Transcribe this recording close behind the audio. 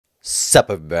Sup,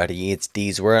 everybody? It's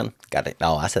D's World. Got it.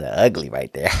 Oh, I said it ugly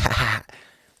right there.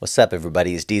 What's up,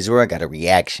 everybody? It's D's World. Got a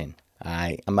reaction.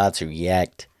 Alright, I'm about to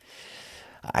react.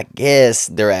 I guess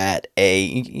they're at a.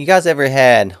 You guys ever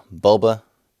had Boba?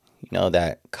 You know,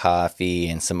 that coffee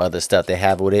and some other stuff they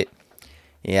have with it?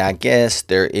 Yeah, I guess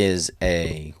there is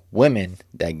a woman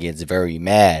that gets very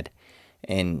mad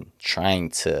and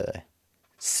trying to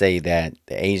say that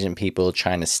the Asian people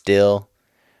trying to steal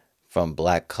from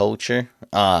black culture.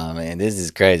 Oh man, this is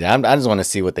crazy. I just want to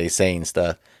see what they say and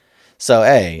stuff. So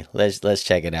hey, let's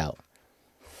check it out.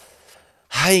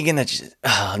 How you gonna?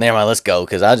 Oh, never mind. Let's go,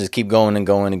 cause I'll just keep going and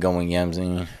going and going. You know what I'm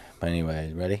saying? But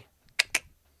anyway, ready?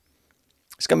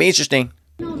 It's gonna be interesting.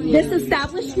 This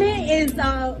establishment is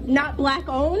not black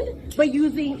owned, but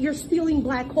you're stealing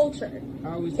black culture.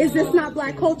 Is this not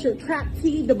black culture? Trap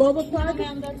tea, the Boba plug.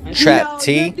 Trap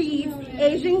tea.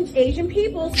 Asian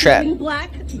people stealing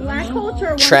black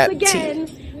culture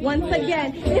once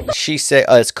again. She said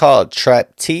it's called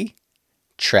trap tea.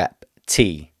 Trap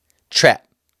tea. Trap.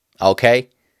 Okay.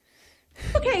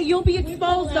 Okay, you'll be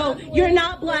exposed though. You're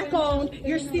not black owned.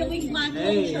 You're stealing black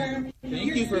culture.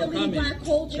 Thank you for coming. Black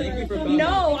culture. Thank you for coming.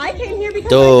 No, I came here because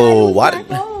Dude, my dad was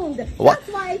black owned. That's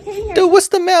why I came here. Dude, what's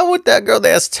the matter with that girl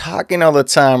that's talking all the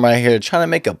time right here, trying to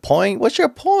make a point? What's your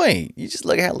point? You just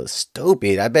look hella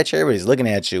stupid. I bet you everybody's looking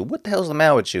at you. What the hell's the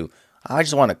matter with you? I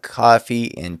just want a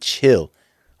coffee and chill,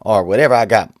 or whatever I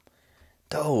got.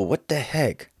 Dude, what the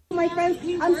heck? My friends,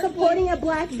 I'm supporting a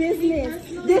black business.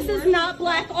 This is not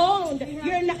black owned.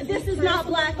 This is not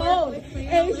black owned.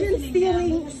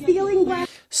 Asians stealing black.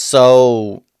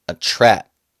 So a trap.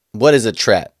 What is a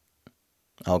trap?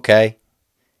 Okay,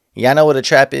 y'all know what a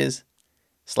trap is?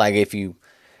 It's like if you're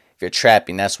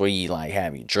trapping, that's where you like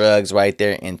have your drugs right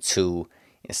there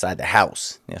inside the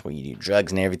house. That's where you do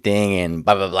drugs and everything and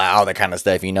blah blah blah, all that kind of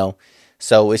stuff, you know.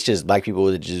 So it's just black people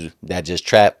that just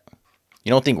trap.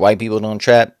 You don't think white people don't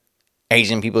trap?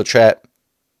 Asian people trap?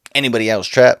 Anybody else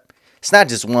trap? It's not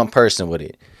just one person with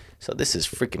it. So this is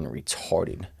freaking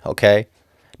retarded, okay?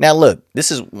 Now look, this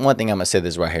is one thing I'm going to say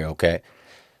this right here, okay?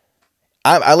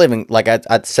 I live in, like I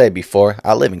said before,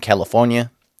 I live in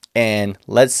California. And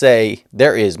let's say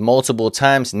there is multiple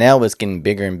times, now it's getting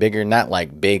bigger and bigger. Not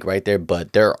like big right there,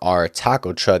 but there are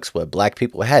taco trucks where black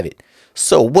people have it.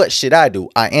 So what should I do?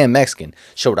 I am Mexican.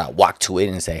 Should I walk to it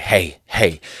and say,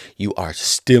 hey, you are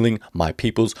stealing my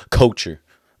people's culture?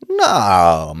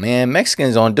 No, man.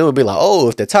 Mexicans don't do it. Be like, oh,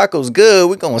 if the taco's good,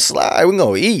 we're going to slide. We're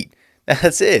going to eat.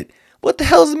 That's it. What the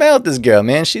hell's the matter with this girl,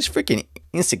 man? She's freaking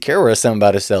insecure or something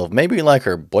about herself. Maybe like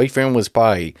her boyfriend was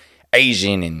probably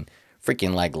Asian and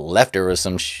freaking like left her or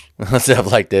some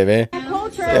stuff like that, man.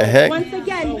 Culture, the heck? once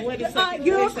again,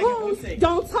 you're a coon.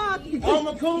 Don't talk. I'm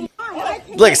a coon.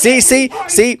 Look, see,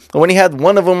 when he had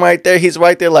one of them right there, he's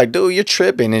right there like, dude, you're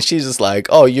tripping. And she's just like,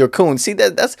 oh, you're a coon. See,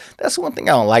 that's one thing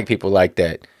I don't like people like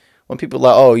that. When people are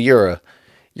like, oh, you're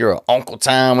a Uncle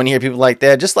Tom. When you hear people like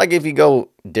that, just like if you go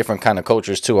different kind of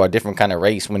cultures too, or different kind of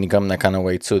race, when you come that kind of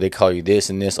way too, they call you this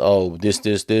and this. Oh, this.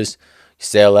 You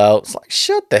sell out. It's like,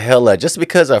 shut the hell up. Just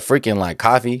because I freaking like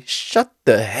coffee, shut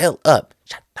the hell up.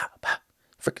 Shut up.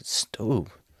 Freaking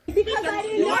stupid. Because I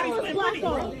didn't know it was black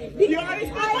owned.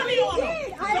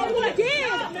 I already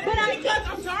did. But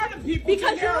I'm tired of people.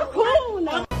 because you're a coon.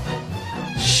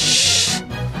 Shh.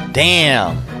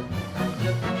 Damn.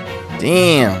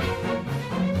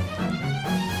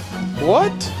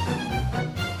 What?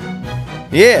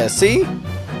 Yeah, see?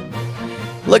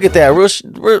 Look at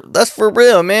that. That's for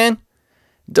real, man.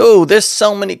 Dude, there's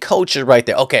so many cultures right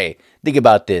there. Okay, think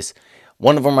about this.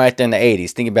 One of them right there in the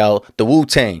 80s. Think about the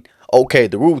Wu-Tang. Okay,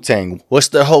 the Wu-Tang. What's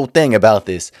the whole thing about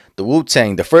this? The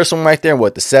Wu-Tang. The first one right there,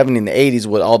 what, the 70s and the 80s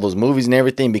with all those movies and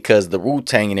everything, because the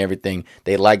Wu-Tang and everything,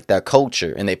 they like that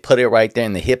culture. And they put it right there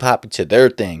in the hip-hop to their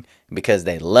thing because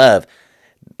they love,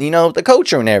 you know, the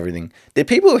culture and everything. Did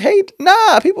people hate?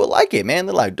 Nah, people like it, man.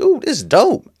 They're like, dude, this is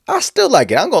dope. I still like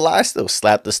it. I'm gonna lie, I still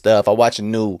slap the stuff. I watch a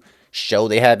new show.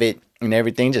 They have it and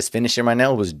everything. Just finish it right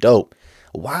now. It was dope.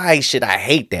 Why should I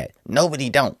hate that? Nobody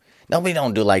don't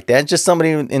do like that. Just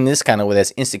somebody in this kind of way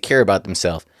that's insecure about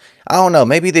themselves. I don't know.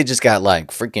 Maybe they just got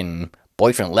like freaking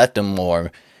boyfriend left them,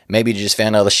 or maybe they just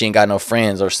found out that she ain't got no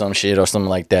friends or some shit or something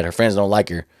like that. Her friends don't like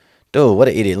her. Dude, what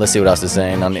an idiot. Let's see what else is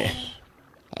saying on there.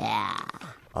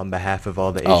 On behalf of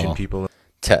all the Asian people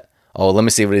Let me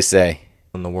see what they say.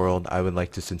 in the world, I would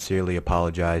like to sincerely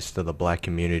apologize to the black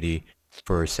community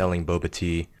for selling boba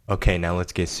tea. Okay, now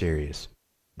let's get serious.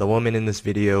 The woman in this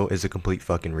video is a complete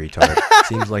fucking retard.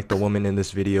 Seems like the woman in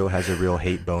this video has a real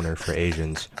hate boner for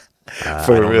Asians. I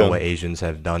don't know what Asians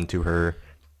have done to her.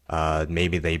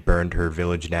 Maybe they burned her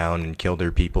village down and killed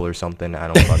her people or something. I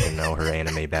don't fucking know her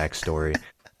anime backstory.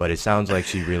 But it sounds like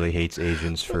she really hates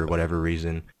Asians for whatever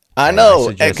reason. I And know.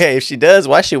 suggest Okay, if she does,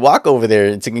 why she walk over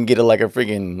there to can get a, like a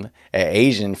freaking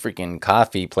Asian freaking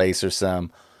coffee place or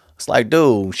something? It's like,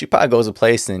 dude, she probably goes to a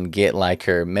place and get like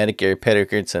her Medicare,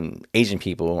 pedicure, some Asian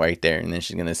people right there, and then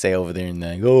she's gonna say over there and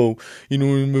like, oh, you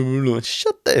know, blah, blah, blah.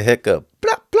 Shut the heck up.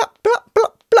 Blah blah blah blah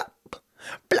blah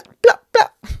blah blah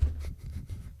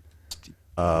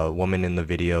blah. woman in the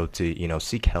video to, you know,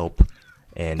 seek help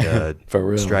and For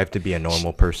real. strive to be a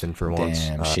normal person for once.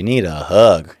 Damn, she need a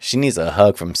hug. She needs a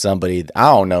hug from somebody. I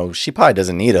don't know. She probably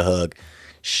doesn't need a hug.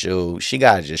 Shoot, she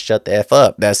gotta just shut the F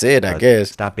up. That's it, I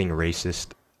guess. Stop being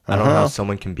racist. I don't know how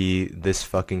someone can be this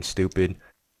fucking stupid.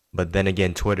 But then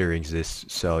again, Twitter exists,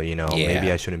 so, you know, Yeah.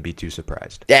 maybe I shouldn't be too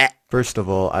surprised. Yeah. First of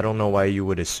all, I don't know why you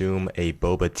would assume a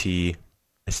boba tea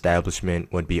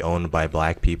establishment would be owned by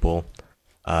black people.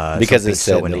 Because Something it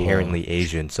said so the inherently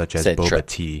Asian, such as said boba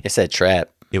tea. It said trap.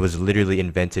 It was literally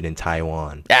invented in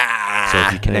Taiwan. Ah, So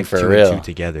if you connect for two real. and two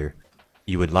together,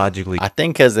 you would logically I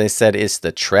think because they said it's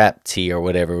the trap tea or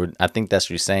whatever. I think that's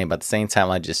what you're saying. But at the same time,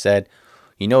 I just said,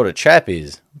 you know what a trap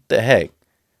is? What the heck?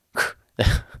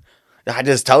 I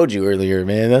just told you earlier,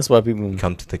 man. That's why people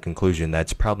come to the conclusion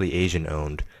that's probably Asian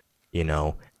owned. You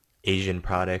know, Asian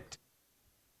product.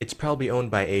 It's probably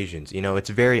owned by Asians. You know, it's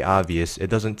very obvious. It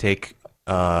doesn't take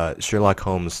Sherlock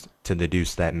Holmes to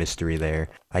deduce that mystery there.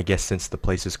 I guess since the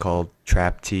place is called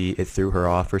Trap Tea, it threw her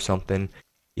off or something.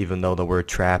 Even though the word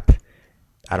trap,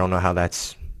 I don't know how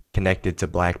that's connected to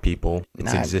black people.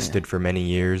 It's Nah, existed for many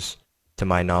years. To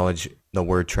my knowledge, the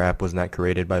word trap was not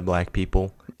created by black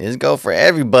people. It's go for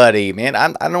everybody, man.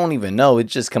 I don't even know. It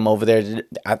just come over there.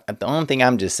 The only thing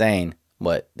I'm just saying,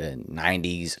 what the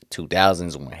 90s,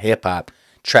 2000s, when hip hop,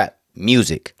 trap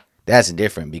music, that's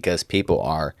different because people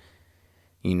are,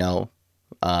 you know,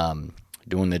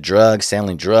 doing the drugs,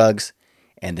 selling drugs,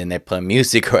 and then they put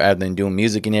music rather than doing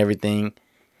music and everything.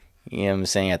 You know what I'm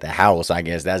saying? At the house, I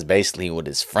guess that's basically what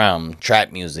it's from.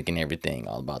 Trap music and everything.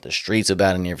 All about the streets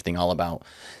about it and everything. All about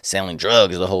selling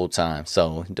drugs the whole time.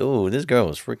 So, dude, this girl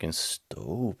is freaking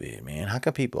stupid, man. How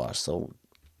come people are so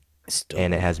stupid?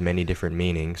 And it has many different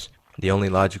meanings. The only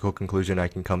logical conclusion I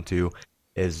can come to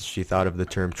is she thought of the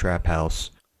term trap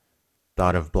house,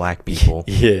 thought of black people,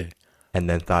 Yeah. and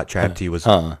then thought trap tea was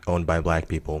owned by black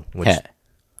people, which Huh.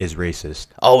 is racist.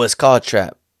 Oh, it's called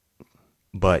trap.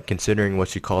 But considering what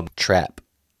she called Trap.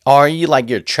 Or you like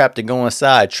you're trapped to go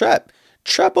inside. Trap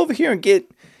over here and get,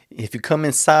 if you come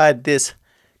inside this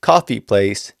coffee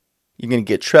place, you're going to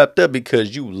get trapped up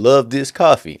because you love this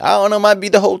coffee. I don't know, might be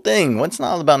the whole thing. It's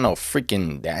not all about no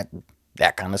freaking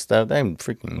that kind of stuff. That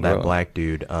freaking that bro. black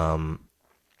dude,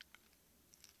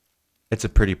 it's a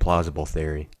pretty plausible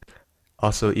theory.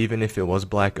 Also, even if it was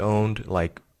black owned,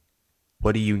 like,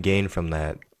 what do you gain from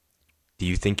that? Do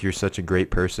you think you're such a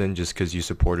great person just because you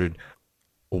supported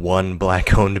one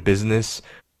black-owned business?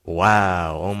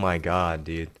 Wow! Oh my God,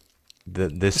 dude!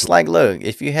 It's like, look,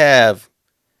 if you have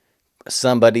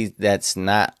somebody that's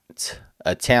not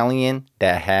Italian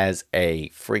that has a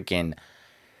freaking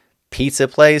pizza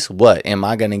place, what am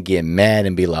I gonna get mad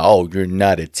and be like, oh, you're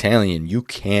not Italian, you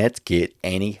can't get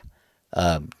any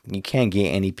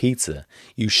pizza,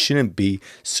 you shouldn't be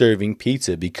serving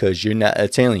pizza because you're not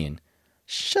Italian.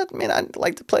 Shut, man. I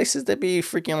like the places that be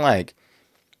freaking like,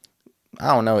 I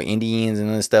don't know, Indians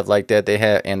and stuff like that. They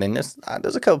have, and then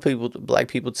there's a couple people, black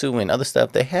people too, and other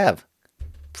stuff. They have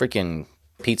freaking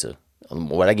pizza.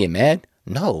 Would I get mad?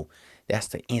 No, that's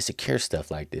the insecure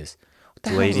stuff like this. What the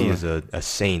This lady hell's is a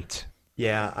saint.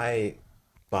 Yeah, I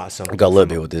bought something Got a little from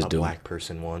bit with this a dude. black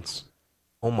person once.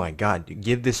 Oh my God! Dude,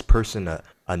 give this person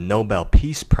a Nobel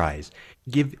Peace Prize.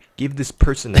 Give this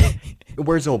person a.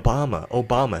 Where's Obama?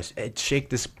 Obama, shake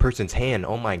this person's hand.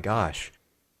 Oh my gosh!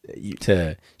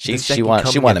 she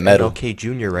won a medal. Okay,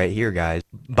 Jr. right here, guys.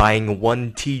 Buying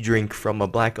one tea drink from a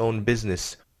black-owned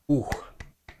business. Ooh,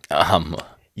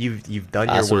 you've done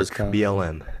I your saw work, this coming.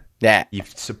 BLM. That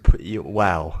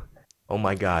Wow. Oh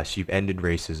my gosh, you've ended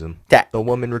racism. That- The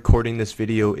woman recording this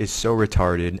video is so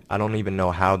retarded. I don't even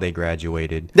know how they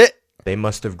graduated. that. They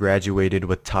must have graduated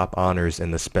with top honors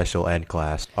in the special ed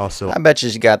class. Also, I bet you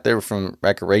she got there from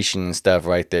recreation and stuff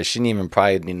right there. She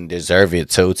probably didn't deserve it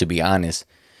too, to be honest.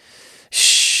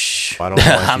 Shh. I don't know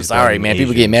why I'm she's sorry, blaming man.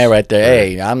 People get Asians mad right there. for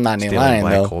Hey, I'm not even stealing lying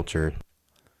black though. culture,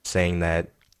 saying that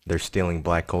they're stealing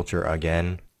black culture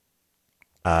again.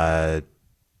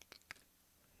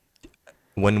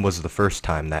 When was the first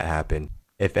time that happened?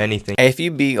 If anything, Hey, if you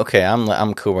be okay,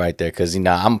 I'm cool right there because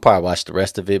I'm probably watch the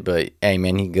rest of it. But hey,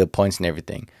 man, he good points and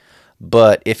everything.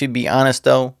 But if you be honest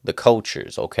though, the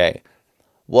cultures, okay.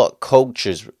 what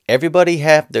cultures. Everybody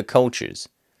have their cultures.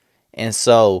 And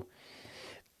so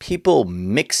people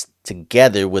mix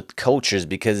together with cultures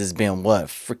because it's been what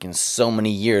freaking so many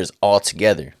years all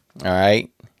together. All right.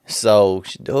 So,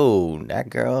 dude, that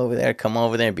girl over there come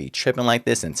over there and be tripping like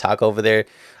this and talk over there.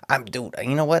 Dude,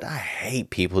 you know what? I hate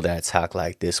people that talk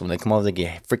like this when they come over, they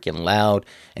get freaking loud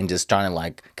and just trying to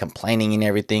like complaining and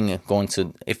everything. And going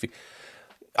to,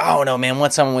 I don't know, man.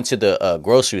 One time I went to the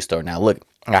grocery store. Now, look,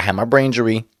 I had my brain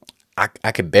injury.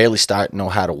 I could barely know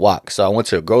how to walk. So I went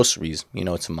to the groceries,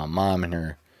 to my mom and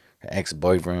her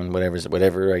ex-boyfriend,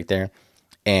 whatever right there.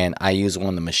 And I used one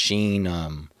of the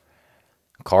machine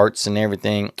carts and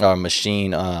everything, or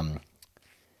machine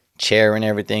chair and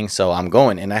everything. So I'm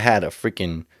going, and I had a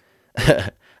freaking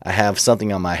I have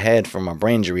something on my head from my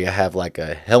brain injury. I have like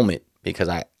a helmet because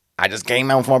I just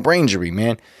came out from my brain injury,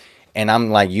 man. And I'm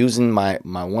like using my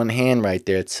one hand right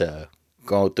there to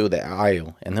go through the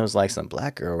aisle, and there was like some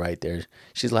black girl right there.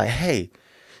 She's like, "Hey,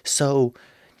 so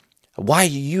why are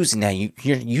you using that?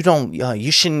 You don't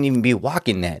you shouldn't even be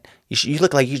walking that. You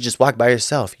look like you just walk by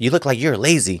yourself. You look like you're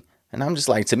lazy." And I'm just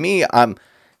like, to me,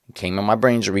 came in my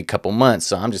brain injury a couple months,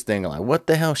 so I'm just thinking like, what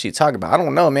the hell is she talking about? I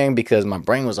don't know, man, because my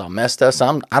brain was all messed up.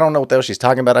 So I don't know what the hell she's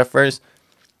talking about at first.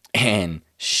 And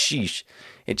sheesh,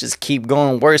 it just keep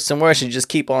going worse and worse. She just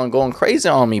keep on going crazy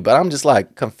on me. But I'm just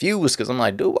like confused because I'm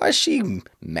like, dude, why is she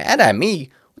mad at me?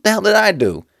 What the hell did I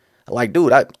do? Like,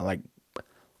 dude, I like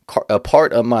a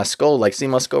part of my skull. Like, see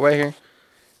my skull right here?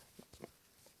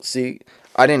 See,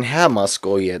 I didn't have my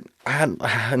skull yet. I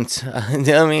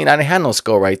didn't have no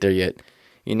skull right there yet,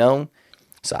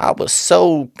 So I was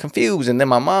so confused. And then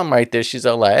my mom right there, she's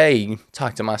all like, "Hey, you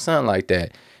talk to my son like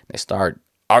that." They start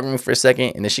arguing for a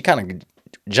second, and then she kind of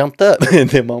jumped up. And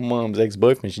then my mom's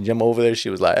ex-boyfriend, she jumped over there.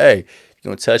 She was like, "Hey, you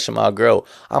gonna touch my girl,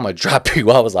 I'm gonna drop you."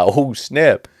 I was like, "Oh,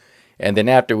 snap." And then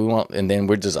after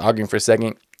we're just arguing for a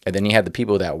second. And then you had the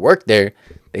people that work there.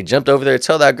 They jumped over there to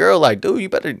tell that girl, like, "Dude, you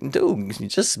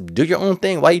just do your own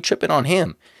thing. Why you tripping on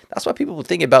him?" That's why people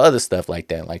think about other stuff like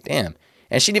that. Like, damn.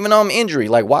 And she didn't even know I'm injured.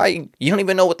 Like, why? You don't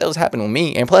even know what that was happening with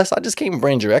me. And plus, I just came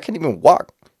brain injury. I can't even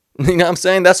walk. You know what I'm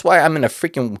saying? That's why I'm in a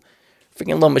freaking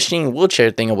little machine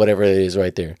wheelchair thing or whatever it is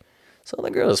right there. So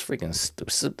the girl is freaking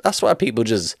stupid. That's why people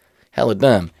just hella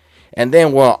dumb. And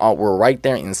then we're right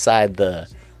there inside the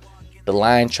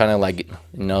line trying to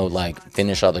like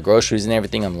finish all the groceries and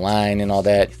everything on the line and all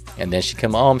that. And then she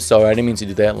come, "Oh, I'm sorry, I didn't mean to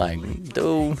do that." Like,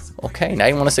 dude, okay, now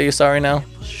you want to say you're sorry now?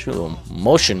 Shoot,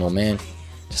 emotional, man.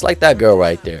 Just like that girl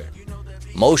right there.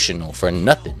 Emotional for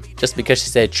nothing. Just because she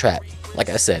said trap. Like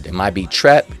I said, it might be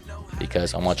trap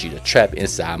because I want you to trap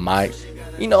inside my,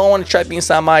 I want to trap you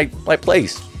inside my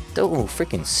place. Dude,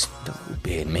 freaking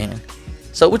stupid, man.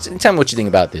 So tell me what you think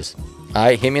about this.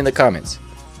 Alright, hit me in the comments.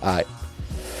 Alright.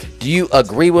 Do you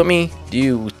agree with me? Do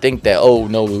you think that, oh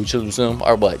no, we should do something,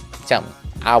 or what? Tell me.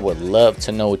 I would love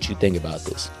to know what you think about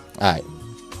this. Alright.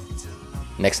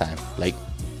 Next time. Like.